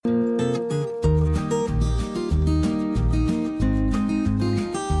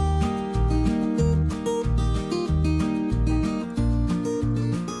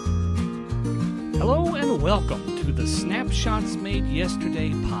Shots Made Yesterday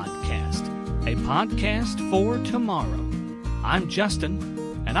podcast, a podcast for tomorrow. I'm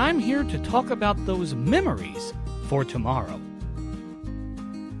Justin, and I'm here to talk about those memories for tomorrow.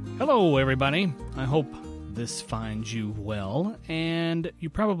 Hello, everybody. I hope this finds you well, and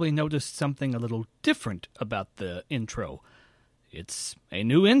you probably noticed something a little different about the intro. It's a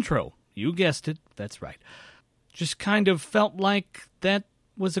new intro. You guessed it. That's right. Just kind of felt like that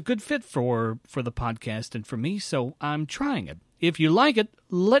was a good fit for the podcast and for me, so I'm trying it. If you like it,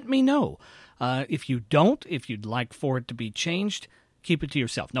 let me know. If you don't, if you'd like for it to be changed, keep it to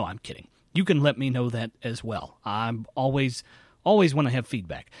yourself. No, I'm kidding. You can let me know that as well. I'm always want to have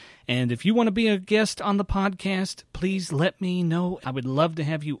feedback. And if you want to be a guest on the podcast, please let me know. I would love to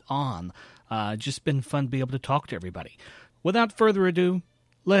have you on. Just been fun to be able to talk to everybody. Without further ado,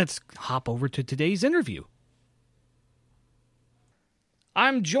 let's hop over to today's interview.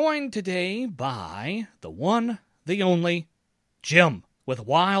 I'm joined today by the one, the only, Jim with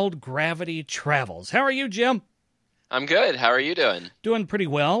Wild Gravity Travels. How are you, Jim? I'm good. How are you doing? Doing pretty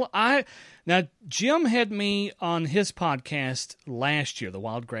well. Now, Jim had me on his podcast last year, the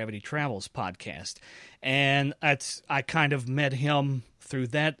Wild Gravity Travels podcast, and I kind of met him through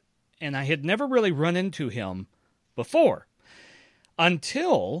that, and I had never really run into him before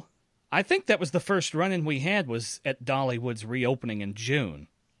until I think that was the first run-in we had was at Dollywood's reopening in June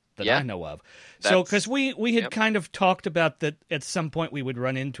that I know of. So, because we had kind of talked about that at some point we would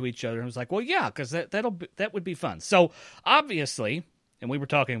run into each other, and I was like, well, yeah, because that would be fun. So, obviously, and we were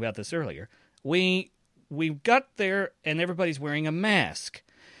talking about this earlier, we got there and everybody's wearing a mask.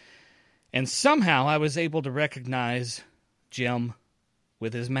 And somehow I was able to recognize Jim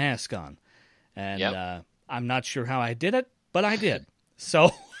with his mask on. And I'm not sure how I did it, but I did.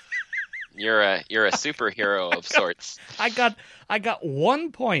 So You're a superhero of sorts. I got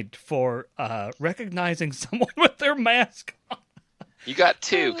 1 point for recognizing someone with their mask on. You got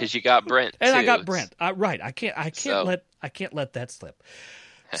 2 because you got Brent and too. I got Brent. Right. I can't let that slip.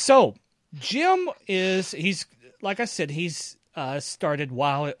 So Jim he's like I said, he's started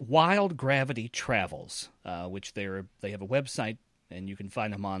Wild Gravity Travels, which they have a website, and you can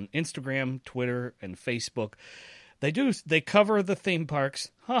find them on Instagram, Twitter, and Facebook. They cover the theme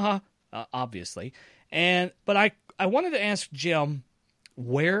parks, obviously, but I wanted to ask Jim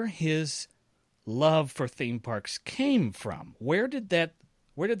where his love for theme parks came from. Where did that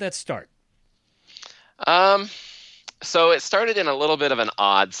start? So it started in a little bit of an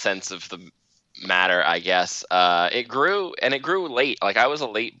odd sense of the matter, I guess. It grew late. Like, I was a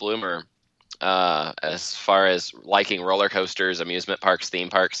late bloomer as far as liking roller coasters, amusement parks, theme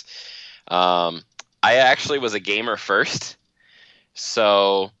parks. I actually was a gamer first,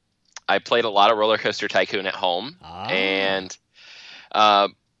 so I played a lot of Roller Coaster Tycoon at home, and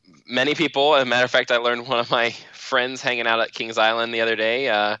many people, as a matter of fact, I learned one of my friends hanging out at Kings Island the other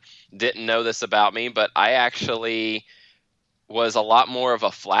day didn't know this about me, but I actually was a lot more of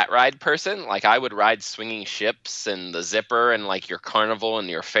a flat ride person. Like, I would ride swinging ships and the zipper and like your carnival and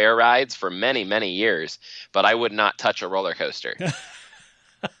your fair rides for many, many years, but I would not touch a roller coaster.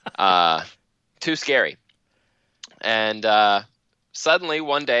 Too scary. And suddenly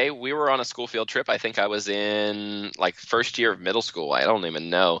one day we were on a school field trip. I think I was in like first year of middle school. I don't even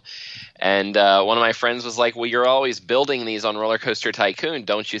know. And one of my friends was like, well, you're always building these on Roller Coaster Tycoon.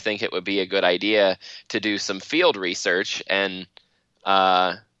 Don't you think it would be a good idea to do some field research and,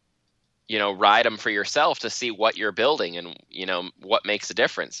 ride them for yourself to see what you're building and, what makes a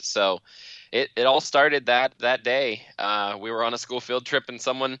difference. So it all started that day. We were on a school field trip and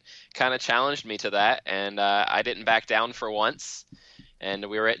someone kind of challenged me to that, and I didn't back down for once. And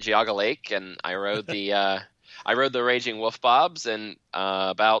we were at Geauga Lake, and I rode the Raging Wolf Bobs, and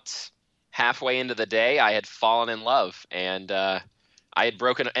about halfway into the day, I had fallen in love, and I had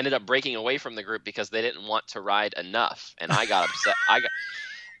ended up breaking away from the group because they didn't want to ride enough, and I got upset.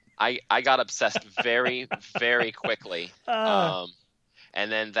 I got obsessed very, very quickly.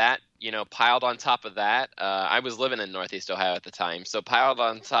 And then that, piled on top of that, I was living in Northeast Ohio at the time. So piled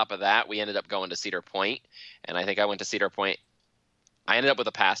on top of that, we ended up going to Cedar Point. And I think I went to Cedar Point. I ended up with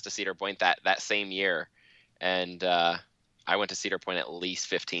a pass to Cedar Point that same year. And I went to Cedar Point at least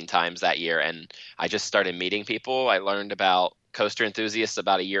 15 times that year. And I just started meeting people. I learned about coaster enthusiasts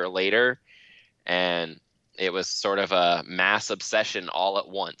about a year later. And it was sort of a mass obsession all at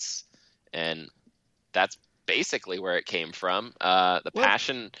once. And that's basically where it came from.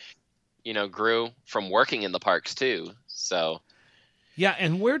 Passion, grew from working in the parks too. So, yeah.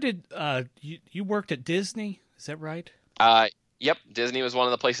 And where did you worked at Disney? Is that right? Yep. Disney was one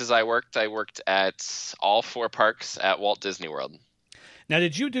of the places I worked. I worked at all 4 parks at Walt Disney World. Now,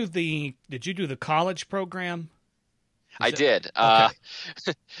 did you do the college program? I did.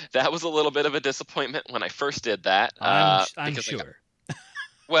 Okay. That was a little bit of a disappointment when I first did that. I'm because sure.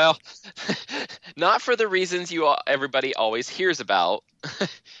 well, not for the reasons everybody always hears about,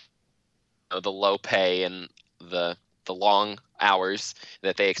 the low pay and the long hours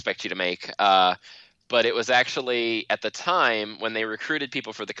that they expect you to make. But it was actually at the time when they recruited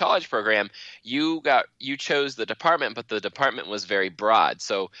people for the college program, you chose the department, but the department was very broad.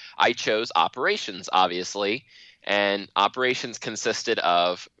 So I chose operations, obviously, and operations consisted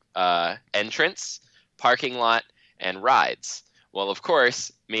of entrance, parking lot, and rides. Well, of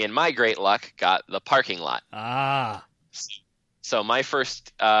course, me and my great luck got the parking lot. Ah. So my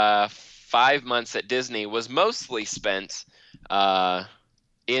first 5 months at Disney was mostly spent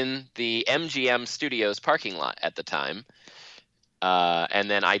in the MGM Studios parking lot at the time. And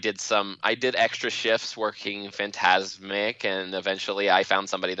then I did extra shifts working Fantasmic, and eventually I found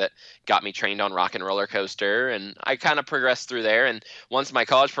somebody that got me trained on Rock and Roller Coaster, and I kind of progressed through there. And once my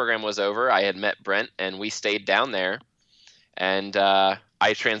college program was over, I had met Brent, and we stayed down there. And I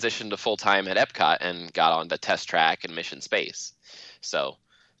transitioned to full-time at Epcot and got on to Test Track and Mission Space. So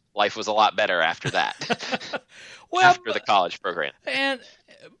life was a lot better after that. Well, after the college program.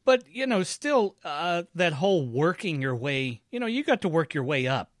 But still, that whole working your way, you got to work your way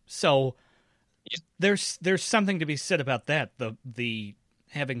up. So yeah. There's something to be said about that. The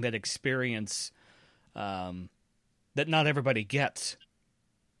having that experience that not everybody gets.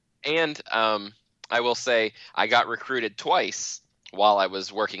 And I will say I got recruited twice while I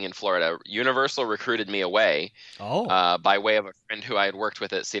was working in Florida. Universal recruited me away by way of a friend who I had worked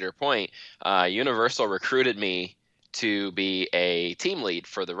with at Cedar Point. Universal recruited me to be a team lead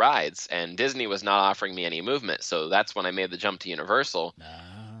for the rides, and Disney was not offering me any movement. So that's when I made the jump to Universal.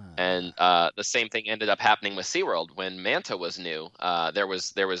 And the same thing ended up happening with SeaWorld when Manta was new. There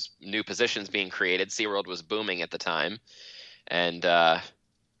was new positions being created. SeaWorld was booming at the time. And,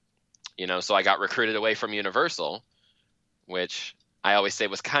 so I got recruited away from Universal, which I always say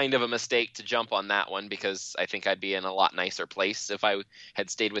was kind of a mistake to jump on that one, because I think I'd be in a lot nicer place if I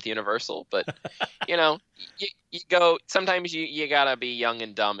had stayed with Universal. But, you go, sometimes you gotta be young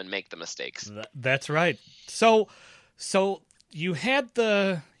and dumb and make the mistakes. That's right. So you had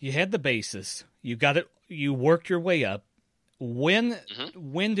the basis, you got it, you worked your way up. When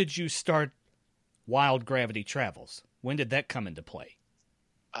did you start Wild Gravity Travels? When did that come into play?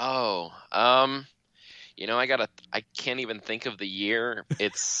 I can't even think of the year.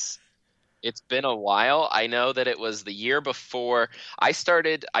 It's been a while. I know that it was the year before I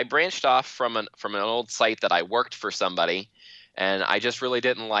started. I branched off from an old site that I worked for somebody, and I just really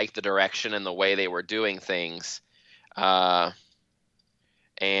didn't like the direction and the way they were doing things.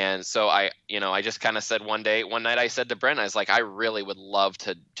 And so I just kind of said one night I said to Brent, I was like, I really would love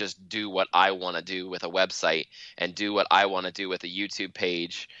to just do what I want to do with a website and do what I want to do with a YouTube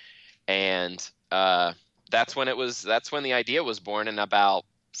page. And that's when the idea was born. And about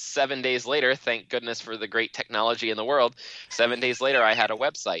 7 days later, thank goodness for the great technology in the world, 7 days later, I had a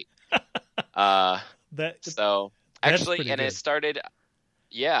website. It started.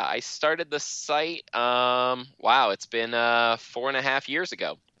 Yeah, I started the site. It's been 4.5 years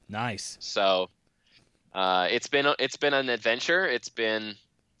ago. Nice. So, it's been an adventure. It's been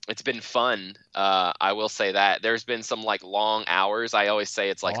fun. I will say that there's been some long hours. I always say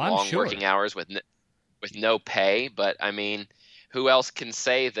it's working hours with no pay. But I mean, who else can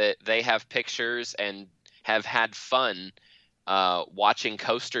say that they have pictures and have had fun watching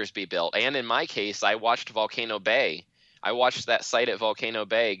coasters be built? And in my case, I watched Volcano Bay. I watched that site at Volcano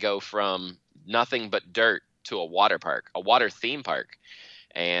Bay go from nothing but dirt to a water theme park.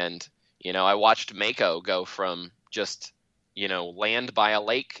 And, I watched Mako go from just, land by a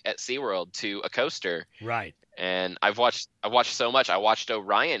lake at SeaWorld to a coaster. Right. And I've watched so much. I watched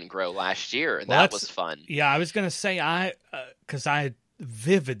Orion grow last year, and that was fun. Yeah, I was going to say, because I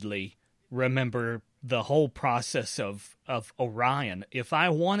vividly remember the whole process of Orion. If I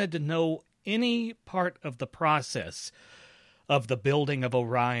wanted to know any part of the process of the building of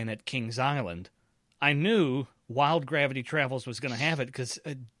Orion at Kings Island, I knew Wild Gravity Travels was going to have it, because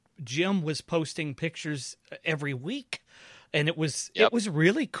Jim was posting pictures every week, and it was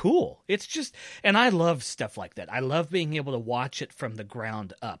really cool. It's just, and I love stuff like that. I love being able to watch it from the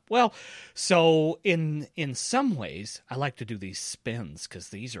ground up. Well, so in some ways, I like to do these spins, because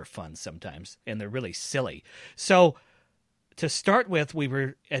these are fun sometimes, and they're really silly. So to start with, we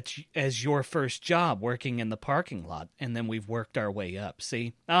were as your first job working in the parking lot, and then we've worked our way up.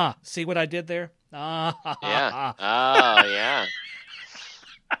 See what I did there? Yeah. Oh, yeah.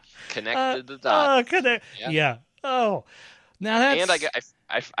 Connected the dots. Yeah. Oh, now that's.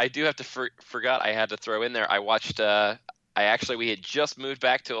 And I do have to forgot I had to throw in there. I watched we had just moved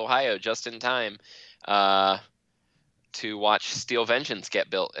back to Ohio just in time to watch Steel Vengeance get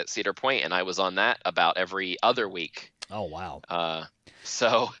built at Cedar Point, and I was on that about every other week. Oh wow!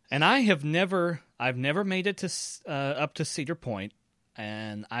 And I've never made it to up to Cedar Point,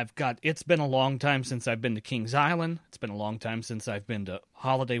 and it's been a long time since I've been to Kings Island. It's been a long time since I've been to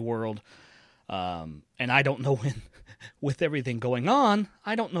Holiday World, and I don't know when, with everything going on,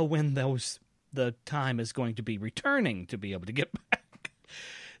 I don't know when the time is going to be returning to be able to get back.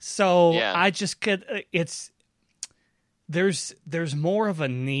 So yeah. I just get there's more of a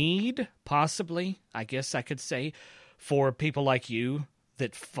need, possibly, I guess I could say, for people like you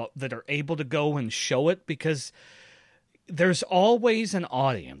that are able to go and show it, because there's always an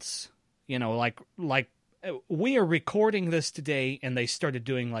audience. Like we are recording this today, and they started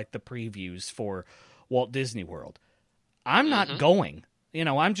doing like the previews for Walt Disney World. I'm not going.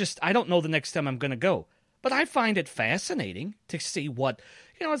 I don't know the next time I'm going to go. But I find it fascinating to see what,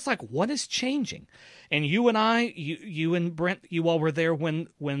 it's like, what is changing? And you and you and Brent, you all were there when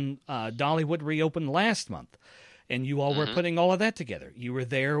Dollywood reopened last month. And you all were putting all of that together. You were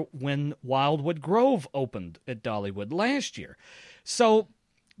there when Wildwood Grove opened at Dollywood last year. So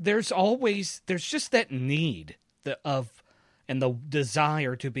there's just that need and the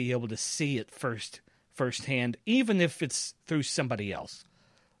desire to be able to see it firsthand, even if it's through somebody else.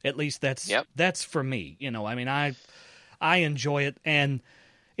 At least that's for me. I enjoy it, and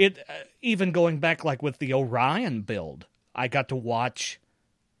it even going back like with the Orion build, I got to watch.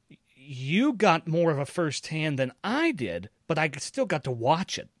 You got more of a firsthand than I did, but I still got to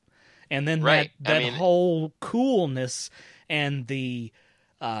watch it, and then that whole coolness and the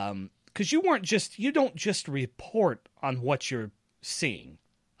because you don't just report on what you're seeing.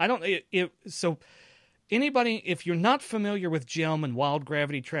 So. Anybody, if you're not familiar with Jim and Wild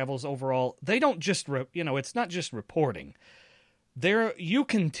Gravity Travels overall, they don't just, it's not just reporting. You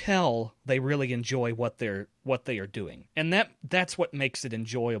can tell they really enjoy what they are doing, and that's what makes it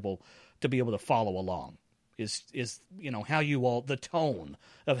enjoyable to be able to follow along. Is how you all, the tone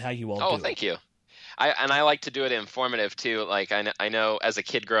of how you all do it. Oh, thank you. I like to do it informative too. Like I know as a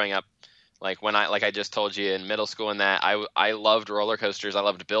kid growing up, like I just told you in middle school and that I loved roller coasters. I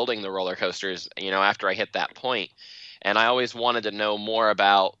loved building the roller coasters, after I hit that point. And I always wanted to know more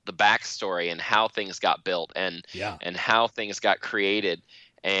about the backstory and how things got built and how things got created.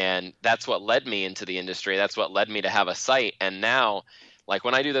 And that's what led me into the industry. That's what led me to have a site. And now, like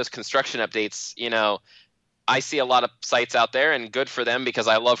when I do those construction updates, I see a lot of sites out there, and good for them because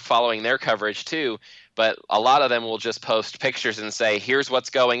I love following their coverage too. But a lot of them will just post pictures and say, here's what's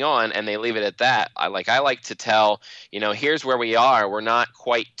going on, and they leave it at that. I like to tell, here's where we are. We're not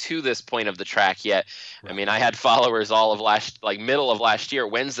quite to this point of the track yet. Right. I mean, I had followers all of middle of last year.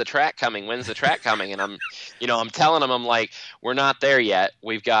 When's the track coming? When's the track coming? And I'm telling them, I'm like, we're not there yet.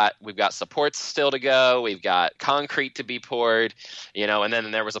 We've got supports still to go. We've got concrete to be poured, and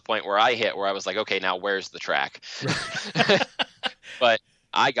then there was a point where I was like, okay, now where's the track? Right. But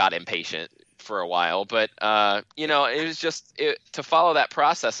I got impatient for a while, but it was just to follow that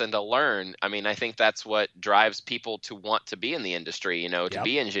process and to learn. I mean, I think that's what drives people to want to be in the industry, to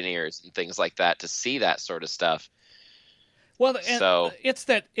be engineers and things like that, to see that sort of stuff. Well, so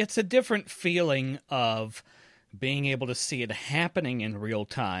it's a different feeling of being able to see it happening in real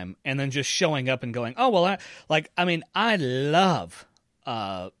time and then just showing up and going, oh, well, I love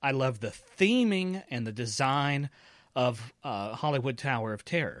the theming and the design of Hollywood Tower of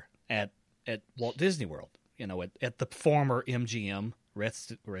Terror at Walt Disney World, at the former MGM,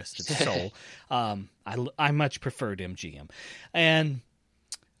 rest its soul. I much preferred MGM, and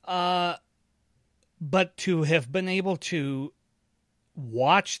but to have been able to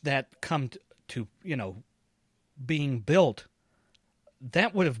watch that come to being built,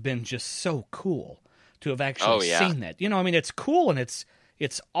 that would have been just so cool to have actually seen that. It's cool and it's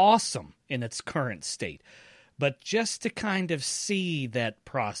awesome in its current state. But just to kind of see that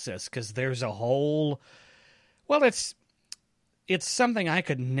process, because there's a whole, it's something I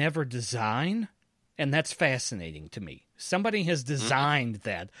could never design, and that's fascinating to me. Somebody has designed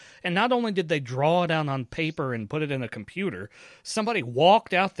that, and not only did they draw it out on paper and put it in a computer, somebody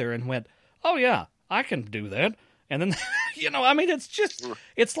walked out there and went, oh yeah, I can do that. And then,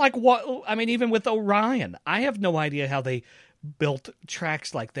 it's like even with Orion, I have no idea how they built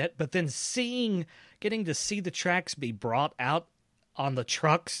tracks like that, but then getting to see the tracks be brought out on the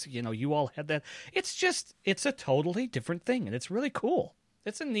trucks, you all had that. It's a totally different thing, and it's really cool.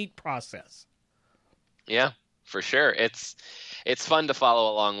 It's a neat process. Yeah, for sure. It's fun to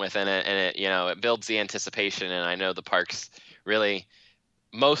follow along with, and it builds the anticipation. And I know the parks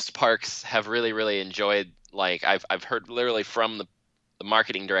most parks have really, really enjoyed like I've heard literally from the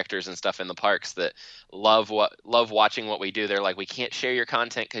marketing directors and stuff in the parks that love watching what we do. They're like, we can't share your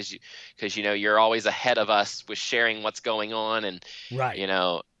content because you know you're always ahead of us with sharing what's going on, and Right. you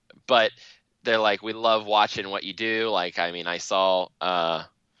know, but they're like, we love watching what you do. Like, I mean, I saw the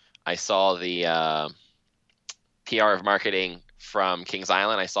PR of marketing from Kings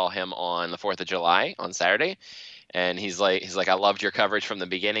Island. I saw him on the 4th of July on Saturday. And he's like, I loved your coverage from the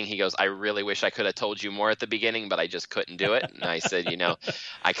beginning. He goes, I really wish I could have told you more at the beginning, but I just couldn't do it. And I said, you know,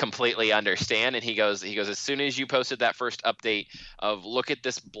 I completely understand. And he goes, as soon as you posted that first update of look at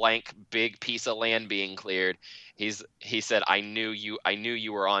this blank big piece of land being cleared, he said, I knew you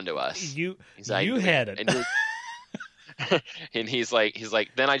were onto us. You had it. And he's like,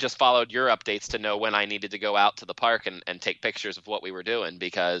 then I just followed your updates to know when I needed to go out to the park and take pictures of what we were doing,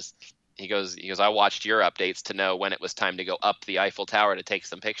 because he goes, I watched your updates to know when it was time to go up the Eiffel Tower to take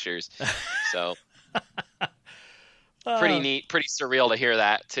some pictures. So pretty neat, pretty surreal to hear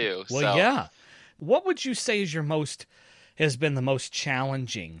that too. Well, yeah. What would you say is has been the most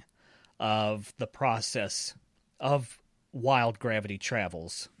challenging of the process of Wild Gravity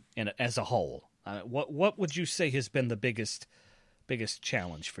Travels as a whole? What would you say has been the biggest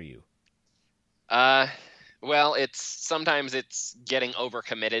challenge for you? Well, sometimes it's getting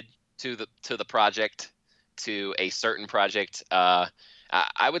overcommitted to the project, to a certain project. I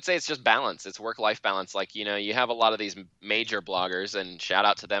would say it's just balance. It's work-life balance. Like, you know, you have a lot of these major bloggers, and shout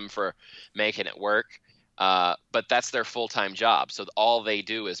out to them for making it work. But that's their full-time job. So all they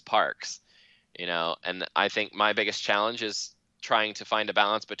do is parks, you know, and I think my biggest challenge is trying to find a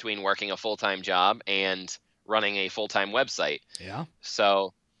balance between working a full-time job and running a full-time website. Yeah.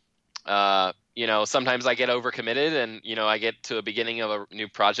 So, you know, sometimes I get overcommitted, and, you know, I get to a beginning of a new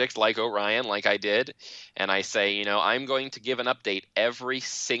project like Orion, like I did, and I say, you know, I'm going to give an update every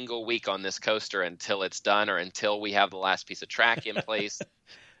single week on this coaster until it's done, or until we have the last piece of track in place,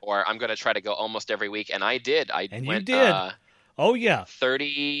 or I'm going to try to go almost every week. And I did. You did. Oh, yeah.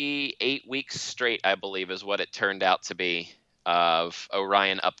 38 weeks straight, I believe, is what it turned out to be, of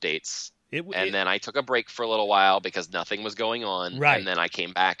Orion updates. Then I took a break for a little while because nothing was going on. Right. And then I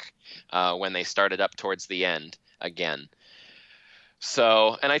came back when they started up towards the end again.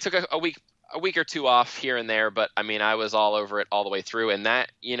 So, and I took a week or two off here and there, but I mean, I was all over it all the way through. And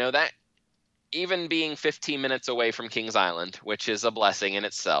that, you know, that even being 15 minutes away from Kings Island, which is a blessing in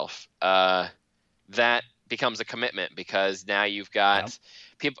itself, that becomes a commitment, because now you've got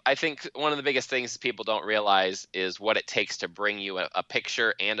people. I think one of the biggest things people don't realize is what it takes to bring you a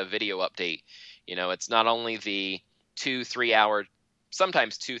picture and a video update. You know, it's not only the 2-3 hour,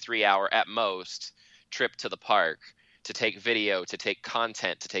 sometimes 2-3 hour at most trip to the park to take video, to take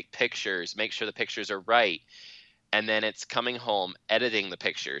content, to take pictures, make sure the pictures are right. And then it's coming home, editing the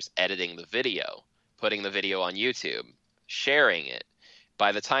pictures, editing the video, putting the video on YouTube, sharing it.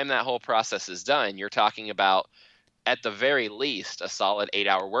 By the time that whole process is done, you're talking about, at the very least, a solid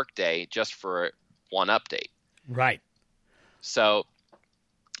 8-hour workday just for one update. Right. So,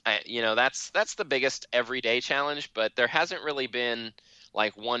 you know, that's the biggest everyday challenge, but there hasn't really been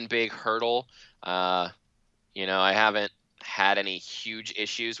like one big hurdle. You know, I haven't had any huge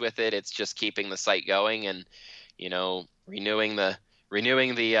issues with it. It's just keeping the site going and, you know, renewing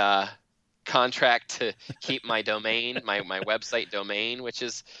the contract to keep my domain, my website domain, which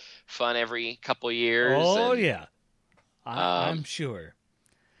is fun every couple years. Oh, yeah. I'm sure.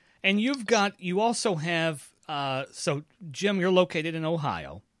 And you also have, so Jim, you're located in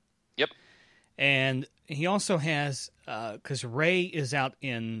Ohio. Yep. And he also has, because Ray is out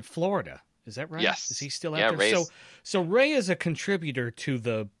in Florida. Is that right? Yes. Is he still out there? So Ray is a contributor to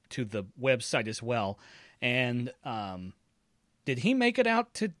the website as well. And did he make it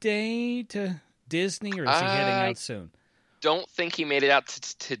out today to Disney, or is he heading out soon? Don't think he made it out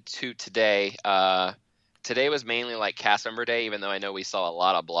to today. Today was mainly like cast member day, even though I know we saw a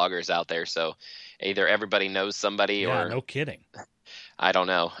lot of bloggers out there. So either everybody knows somebody or no kidding. I don't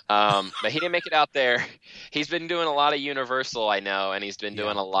know. But he didn't make it out there. He's been doing a lot of Universal, I know, and he's been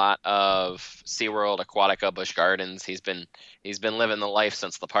doing a lot of SeaWorld, Aquatica, Busch Gardens. He's been living the life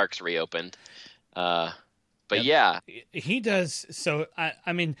since the parks reopened. But yeah, he does. So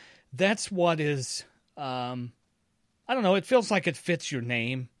I mean, that's what is. I don't know. It feels like it fits your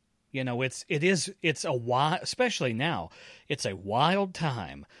name. You know, it's a wild, especially now. It's a wild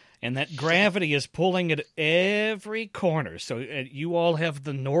time, and that gravity is pulling at every corner. So you all have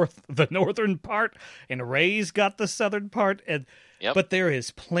the northern part, and Ray's got the southern part, but there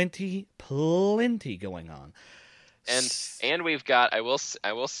is plenty going on. And we've got I will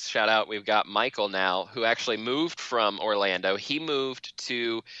shout out, we've got Michael now, who actually moved from Orlando. He moved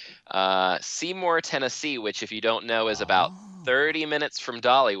to Seymour, Tennessee, which, if you don't know, is about 30 minutes from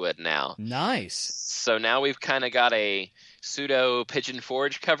Dollywood now. Nice. So now we've kind of got a pseudo Pigeon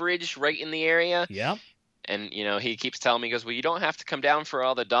Forge coverage right in the area. Yep. And, he keeps telling me, he goes, well, you don't have to come down for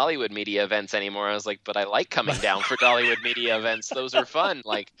all the Dollywood media events anymore. I was like, but I like coming down for Dollywood media events. Those are fun.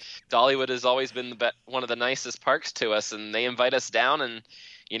 Like, Dollywood has always been one of the nicest parks to us, and they invite us down. And,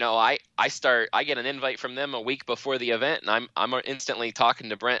 I get an invite from them a week before the event, and I'm instantly talking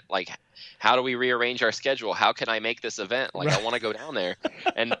to Brent, like, how do we rearrange our schedule? How can I make this event? Like, I want to go down there.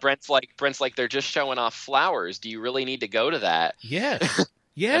 And Brent's like, they're just showing off flowers. Do you really need to go to that? Yes.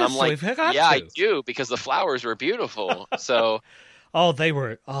 Yes, and I'm like, yeah, I do, because the flowers were beautiful. So,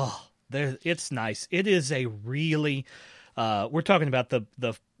 it's nice. It is a really, we're talking about the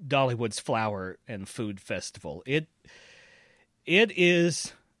Dollywood's Flower and Food Festival. It's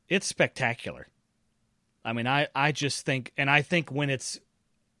spectacular. I mean, I just think, and I think when it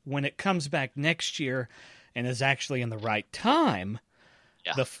comes back next year and is actually in the right time,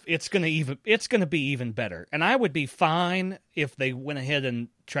 yeah. It's going to be even better. And I would be fine if they went ahead and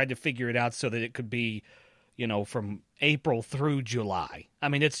tried to figure it out so that it could be, from April through July. I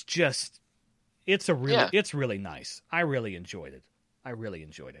mean, it's really nice. I really enjoyed it.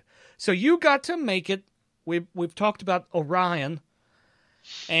 So you got to make it. We've talked about Orion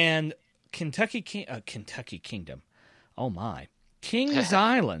and Kentucky Kingdom. Oh my. Kings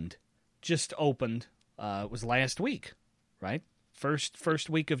Island just opened, it was last week, right? First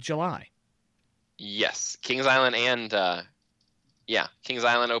week of July. Yes, Kings Island and Kings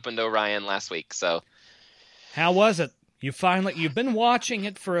Island opened Orion last week. So, how was it? You've been watching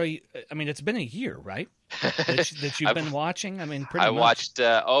it it's been a year, right? that you've been watching. I mean, pretty much.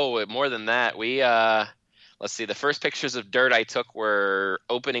 Watched. More than that. We let's see. The first pictures of dirt I took were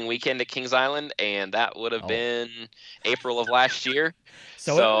opening weekend at Kings Island, and that would have been April of last year.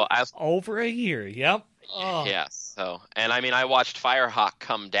 So over a year. Yep. Oh. Yes. So, and I mean, I watched Firehawk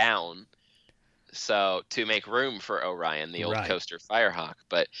come down, so to make room for Orion, the old coaster Firehawk.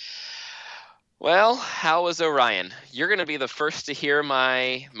 But, well, how was Orion? You're going to be the first to hear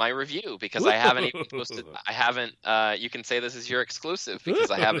my review, because I haven't even posted. I haven't. You can say this is your exclusive, because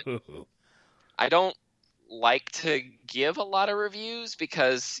I haven't. I don't like to give a lot of reviews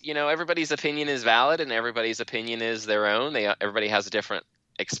because everybody's opinion is valid and everybody's opinion is their own. Everybody has a different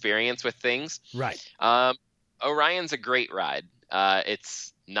experience with things. Right. Orion's a great ride.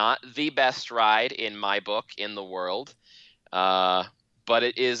 It's not the best ride in my book in the world, but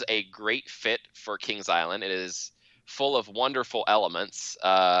it is a great fit for Kings Island. It is full of wonderful elements.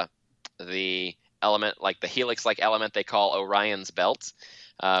 The element, like the helix-like element they call Orion's Belt,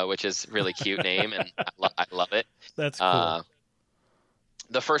 which is a really cute name, and I love it. That's cool.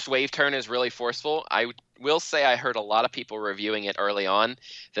 The first wave turn is really forceful. I will say I heard a lot of people reviewing it early on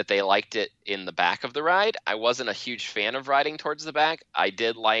that they liked it in the back of the ride. I wasn't a huge fan of riding towards the back. I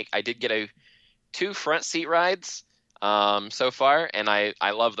did get two front seat rides so far, and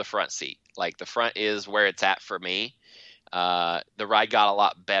I love the front seat. Like, the front is where it's at for me. The ride got a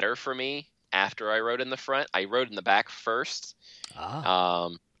lot better for me after I rode in the front. I rode in the back first.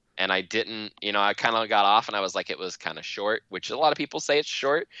 And I didn't, I kind of got off and I was like, it was kind of short, which a lot of people say it's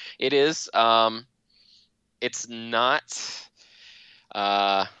short. It is. It's not.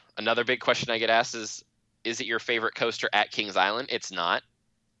 Another big question I get asked is it your favorite coaster at Kings Island? It's not.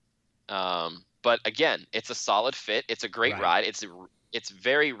 But again, it's a solid fit. It's a great ride. It's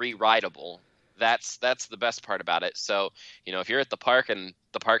very re-rideable. That's the best part about it. So, if you're at the park and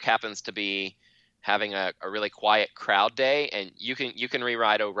the park happens to be having a really quiet crowd day, and you can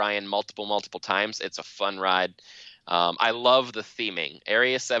re-ride Orion multiple times. It's a fun ride. I love the theming.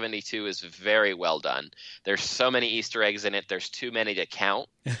 Area 72 is very well done. There's so many Easter eggs in it. There's too many to count.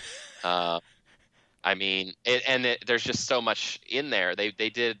 I mean, there's just so much in there. They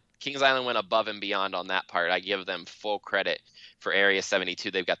did. Kings Island went above and beyond on that part. I give them full credit for Area 72.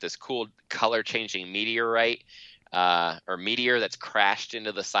 They've got this cool color changing meteorite. Or meteor that's crashed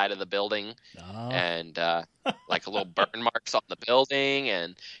into the side of the building, and like a little burn marks on the building,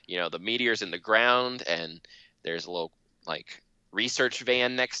 and the meteor's in the ground, and there's a little like research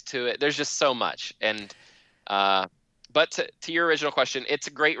van next to it. There's just so much, and but to your original question, it's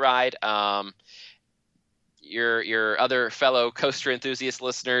a great ride. Your other fellow coaster enthusiast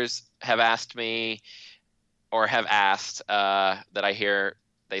listeners have asked me, or have asked that I hear.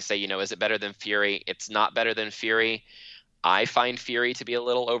 They say, is it better than Fury? It's not better than Fury. I find Fury to be a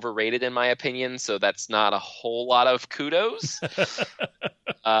little overrated in my opinion, so that's not a whole lot of kudos.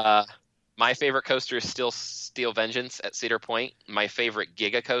 My favorite coaster is still Steel Vengeance at Cedar Point, my favorite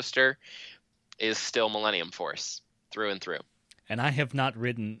Giga coaster is still Millennium Force through and through. And I haven't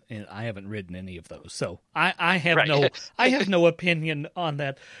ridden any of those, so I have Right. I have no opinion on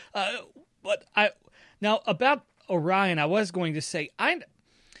that. But now about Orion, I was going to say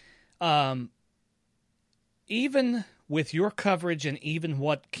even with your coverage and even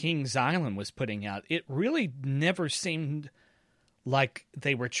what Kings Island was putting out, it really never seemed like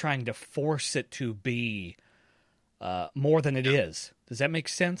they were trying to force it to be more than it is. Does that make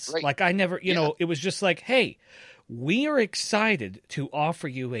sense? Right. Like I never, it was just like, hey, we are excited to offer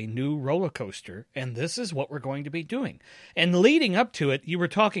you a new roller coaster, and this is what we're going to be doing. And leading up to it, you were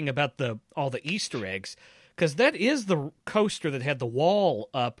talking about all the Easter eggs, because that is the coaster that had the wall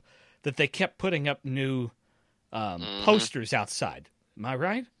up that they kept putting up new posters outside. Am I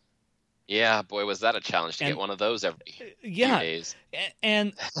right? Yeah, boy, was that a challenge to get one of those every few days.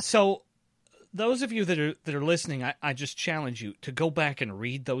 And so those of you that are listening, I just challenge you to go back and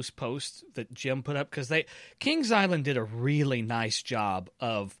read those posts that Jim put up, because Kings Island did a really nice job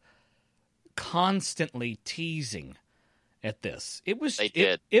of constantly teasing at this. It was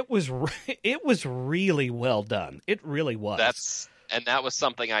it was really well done. It really was. That was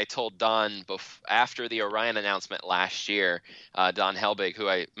something I told Don after the Orion announcement last year. Don Helbig, who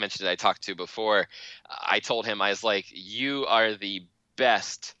I mentioned I talked to before, I told him, I was like, you are the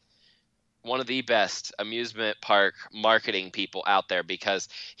best, one of the best amusement park marketing people out there, because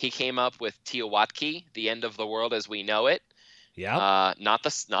he came up with Teotihuacan, the end of the world as we know it. Yeah. Not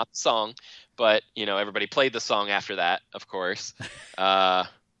the song, but everybody played the song after that, of course.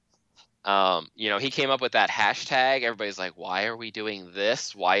 He came up with that hashtag. Everybody's like, why are we doing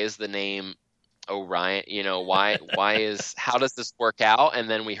this? Why is the name Orion? How does this work out? And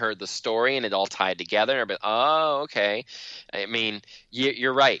then we heard the story and it all tied together. But, oh, okay. I mean,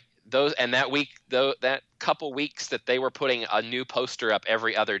 you're right. That couple weeks that they were putting a new poster up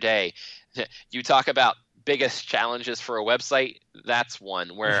every other day, you talk about biggest challenges for a website. That's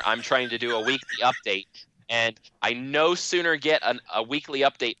one where I'm trying to do a weekly update. And I no sooner get a weekly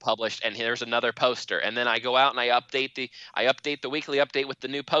update published, and there's another poster, and then I go out and I update the weekly update with the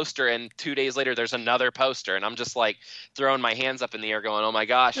new poster, and 2 days later there's another poster, and I'm just like throwing my hands up in the air, going, "Oh my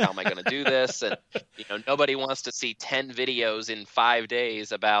gosh, how am I going to do this?" And nobody wants to see 10 videos in 5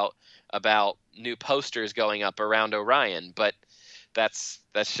 days about new posters going up around Orion, but that's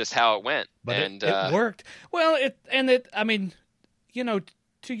just how it went. But and it worked well. I mean,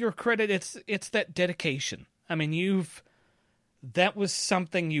 to your credit, it's that dedication. I mean, that was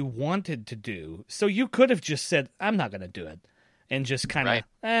something you wanted to do. So you could have just said, I'm not going to do it, and just kind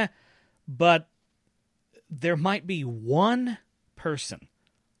of, But there might be one person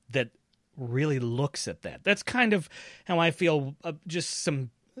that really looks at that. That's kind of how I feel, just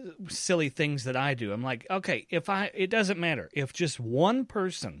some silly things that I do. I'm like, okay, it doesn't matter. If just one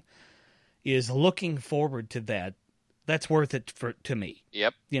person is looking forward to that, that's worth it to me.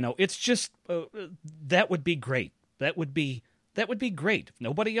 Yep. It's just that would be great. That would be great. If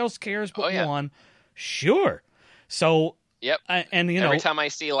nobody else cares but one, sure. So yep. Every time I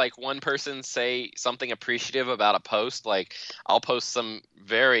see like one person say something appreciative about a post, like I'll post some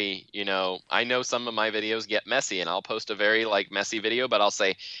very, I know some of my videos get messy, and I'll post a very like messy video, but I'll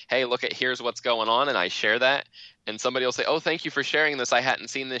say, hey, here's what's going on, and I share that. And somebody will say, oh, thank you for sharing this. I hadn't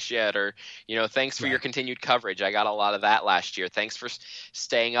seen this yet. Or, thanks for your continued coverage. I got a lot of that last year. Thanks for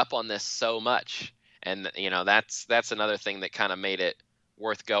staying up on this so much. And, that's another thing that kind of made it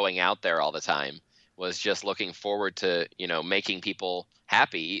worth going out there all the time, was just looking forward to, making people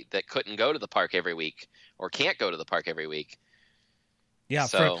happy that couldn't go to the park every week or can't go to the park every week. Yeah,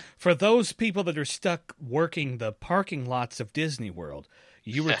 so, for those people that are stuck working the parking lots of Disney World,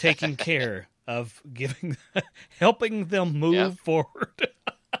 you were taking care of helping them move forward.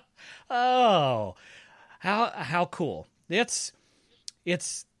 Oh, how cool. It's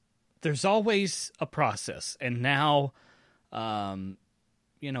there's always a process, and now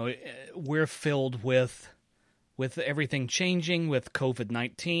we're filled with everything changing, with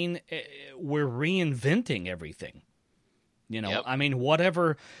COVID-19, we're reinventing everything. I mean,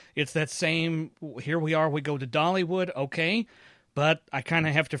 whatever, it's that same, here we are, we go to Dollywood, okay, but I kind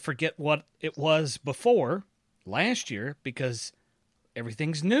of have to forget what it was before last year, because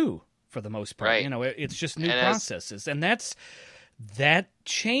everything's new for the most part. Right. It's just new processes, and that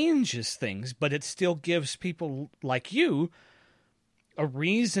changes things, but it still gives people like you a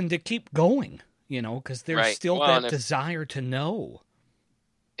reason to keep going, because there's still that desire to know.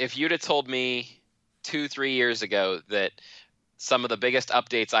 If you'd have told me 2-3 years ago that some of the biggest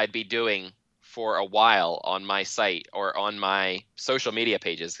updates I'd be doing for a while on my site or on my social media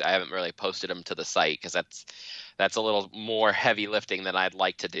pages. I haven't really posted them to the site because that's a little more heavy lifting than I'd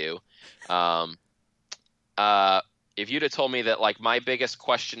like to do. If you'd have told me that like my biggest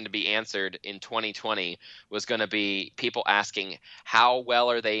question to be answered in 2020 was going to be people asking how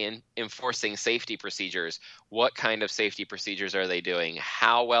well are they enforcing safety procedures? What kind of safety procedures are they doing?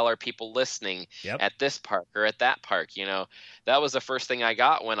 How well are people listening at this park or at that park? You know, that was the first thing I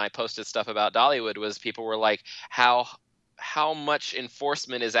got when I posted stuff about Dollywood was people were like, how much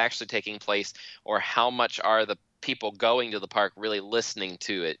enforcement is actually taking place, or how much are the people going to the park really listening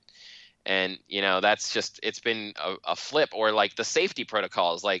to it? And, you know, that's just, it's been a flip. Or like the safety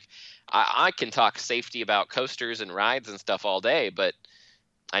protocols. Like I can talk safety about coasters and rides and stuff all day, but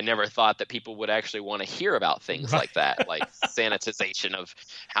I never thought that people would actually want to hear about things like that, like sanitization of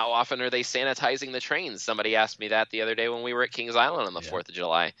how often are they sanitizing the trains? Somebody asked me that the other day when we were at Kings Island on the 4th of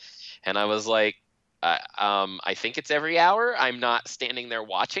July. And I was like, I think it's every hour. I'm not standing there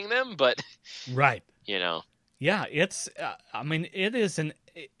watching them, but you know. Yeah, it's, I mean,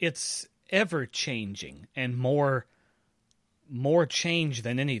 it's ever changing and more change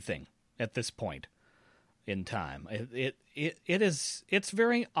than anything at this point in time. It's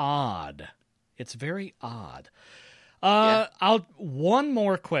very odd. It's very odd. One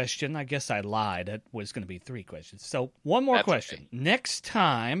more question. I guess I lied. It was going to be 3 questions. So one more question. Okay. Next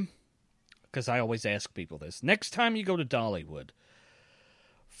time, because I always ask people this, next time you go to Dollywood,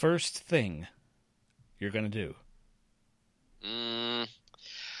 first thing you're going to do?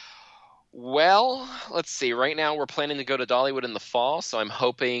 Well, let's see. Right now we're planning to go to Dollywood in the fall, so I'm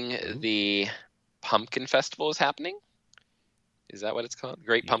hoping the Pumpkin Festival is happening. Is that what it's called?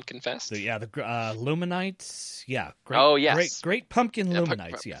 Great Pumpkin Fest? The Luminites. Yeah. Great Pumpkin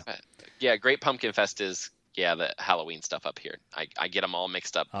Luminites, Yeah, Great Pumpkin Fest is, the Halloween stuff up here. I get them all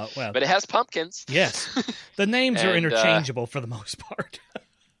mixed up. Well, but it has pumpkins. Yes. The names are interchangeable for the most part.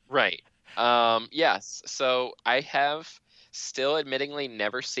 Right. Yes. So I have still admittingly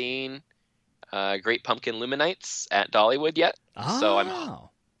never seen Great Pumpkin Luminites at Dollywood yet. So I'm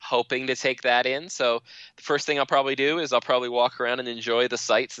hoping to take that in. So the first thing I'll probably do is I'll probably walk around and enjoy the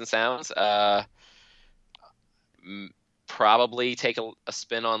sights and sounds. Probably take a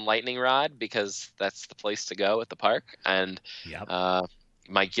spin on Lightning Rod because that's the place to go at the park. And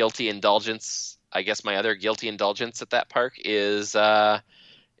my guilty indulgence, I guess my other guilty indulgence at that park is the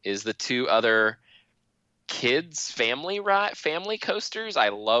 2 other kids family coasters. I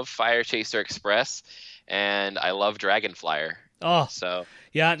love Fire Chaser Express and I love Dragonflyer. So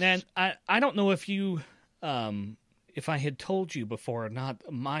yeah, and I don't know if you if I had told you before or not.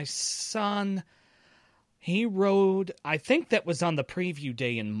 My son, he rode, I think that was on the preview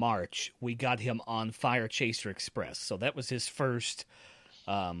day in March. We got him on Fire Chaser Express, so that was his first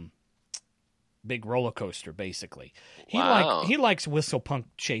big roller coaster. Basically, he likes Whistle Punk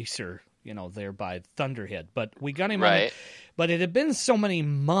Chaser. You know, there by Thunderhead. But we got him on it. But it had been so many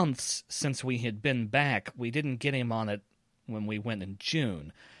months since we had been back, we didn't get him on it when we went in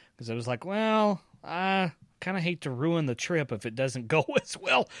June. Because I was like, well, I kind of hate to ruin the trip if it doesn't go as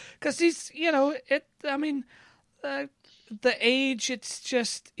well. Because he's, you know, the age, it's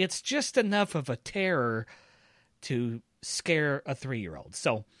just enough of a terror to scare a 3-year-old.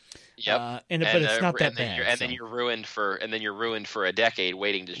 So... but it's not that bad. Then you're ruined for a decade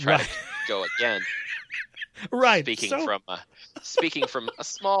waiting to try to go again. Right. Speaking from a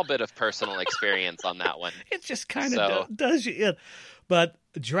small bit of personal experience on that one. It just kind of does you in. But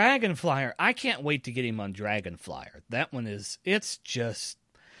Dragonflyer, I can't wait to get him on Dragonflyer. That one it's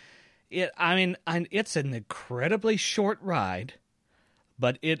an incredibly short ride,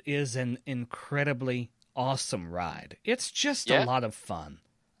 but it is an incredibly awesome ride. It's just a lot of fun.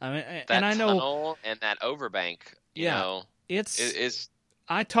 I mean, that tunnel and that overbank, you know, it's.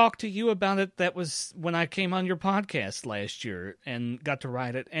 I talked to you about it. That was when I came on your podcast last year and got to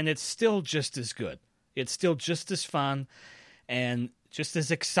ride it, and it's still just as good. It's still just as fun and just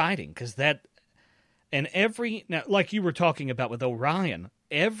as exciting because that and now, like you were talking about with Orion,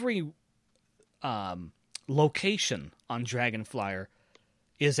 every location on Dragonflyer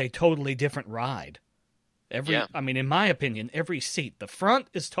is a totally different ride. I mean, in my opinion, every seat. The front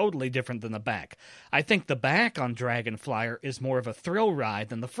is totally different than the back. I think the back on Dragonflyer is more of a thrill ride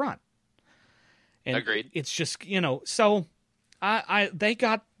than the front. And agreed. It's just, you know, so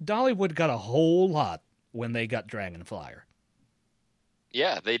Dollywood got a whole lot when they got Dragonflyer.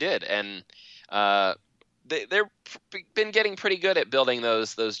 Yeah, they did. And they've been getting pretty good at building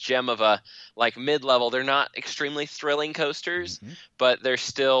those gem of a like mid-level. They're not extremely thrilling coasters, but they're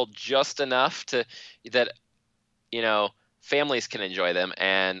still just enough that, you know, families can enjoy them,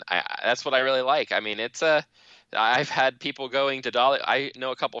 and that's what I really like. I mean, I've had people going to Dolly. I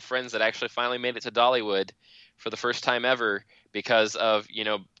know a couple friends that actually finally made it to Dollywood for the first time ever because of,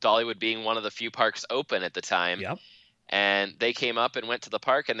 Dollywood being one of the few parks open at the time. Yep. And they came up and went to the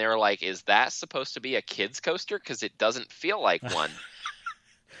park, and they were like, "Is that supposed to be a kid's coaster? Because it doesn't feel like one."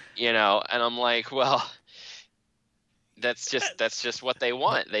 And I'm like, well, that's just what they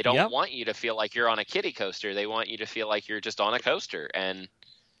want. They don't want you to feel like you're on a kiddie coaster. They want you to feel like you're just on a coaster,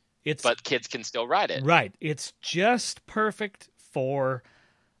 but kids can still ride it. Right. It's just perfect for,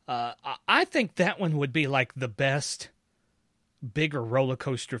 I think that one would be like the best bigger roller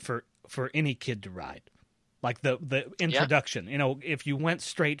coaster for any kid to ride. Like the introduction, if you went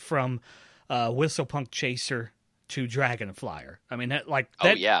straight from Whistlepunk Chaser to Dragon Flyer. I mean, that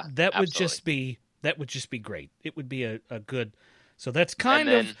would just be great. It would be a good. So that's kind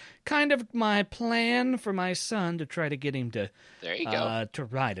of my plan for my son, to try to get him to to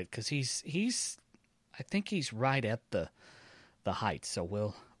ride it, because he's I think he's right at the height.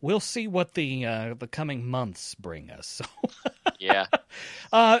 So we'll see what the coming months bring us. So yeah,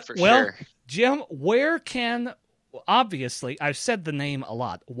 for sure. Sure. Jim, where can, obviously I've said the name a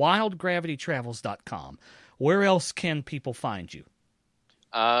lot, wildgravitytravels.com. Where else can people find you?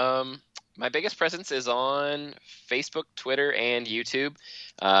 My biggest presence is on Facebook, Twitter, and YouTube.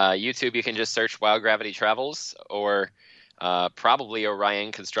 YouTube, you can just search Wild Gravity Travels, or probably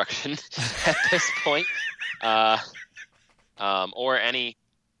Orion Construction at this point, or any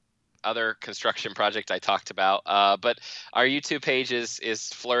other construction project I talked about. But our YouTube page is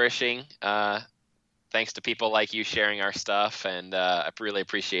flourishing, thanks to people like you sharing our stuff, and I really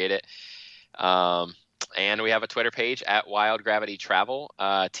appreciate it. And we have a Twitter page at Wild Gravity Travel,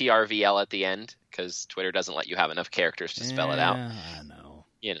 TRVL at the end, because Twitter doesn't let you have enough characters to spell it out. I know.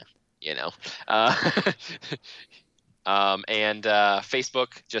 And Facebook,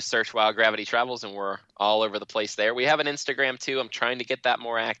 just search Wild Gravity Travels, and we're all over the place there. We have an Instagram too. I'm trying to get that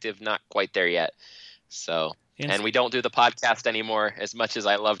more active. Not quite there yet. So, and we don't do the podcast anymore. As much as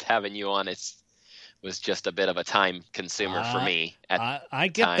I loved having you on, was just a bit of a time consumer for me. I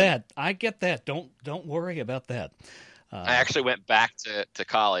get that. I get that. Don't worry about that. I actually went back to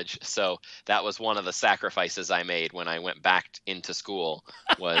college, so that was one of the sacrifices I made when I went back into school,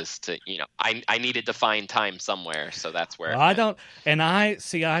 was to, I needed to find time somewhere, so that's where I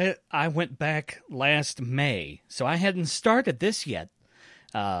went back last May, so I hadn't started this yet.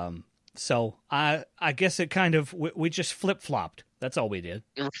 So I guess it kind of, we just flip-flopped. That's all we did.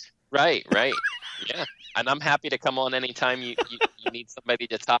 Right. Yeah. And I'm happy to come on anytime you need somebody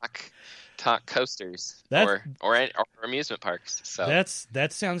to talk coasters or amusement parks. So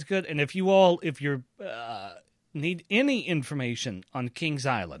that sounds good. And if you need any information on Kings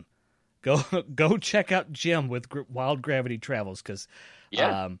Island, go check out Jim with Wild Gravity Travels, because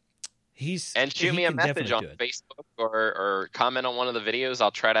and shoot me a message on Facebook or comment on one of the videos.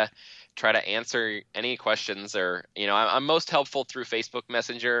 I'll try to answer any questions, or I'm most helpful through Facebook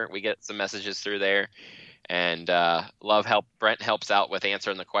Messenger. We get some messages through there, and love help. Brent helps out with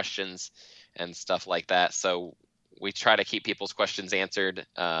answering the questions and stuff like that. So we try to keep people's questions answered,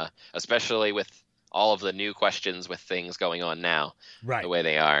 especially with all of the new questions with things going on now, the way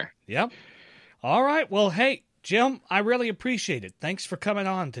they are. Yep. All right. Well, hey, Jim, I really appreciate it. Thanks for coming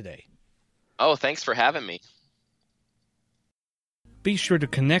on today. Oh, thanks for having me. Be sure to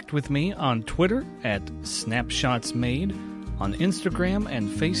connect with me on Twitter at SnapshotsMade, on Instagram and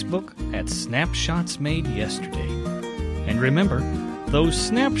Facebook at Snapshots Made Yesterday. And remember, those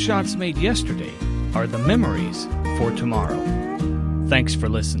snapshots made yesterday are the memories for tomorrow. Thanks for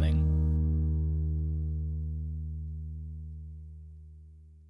listening.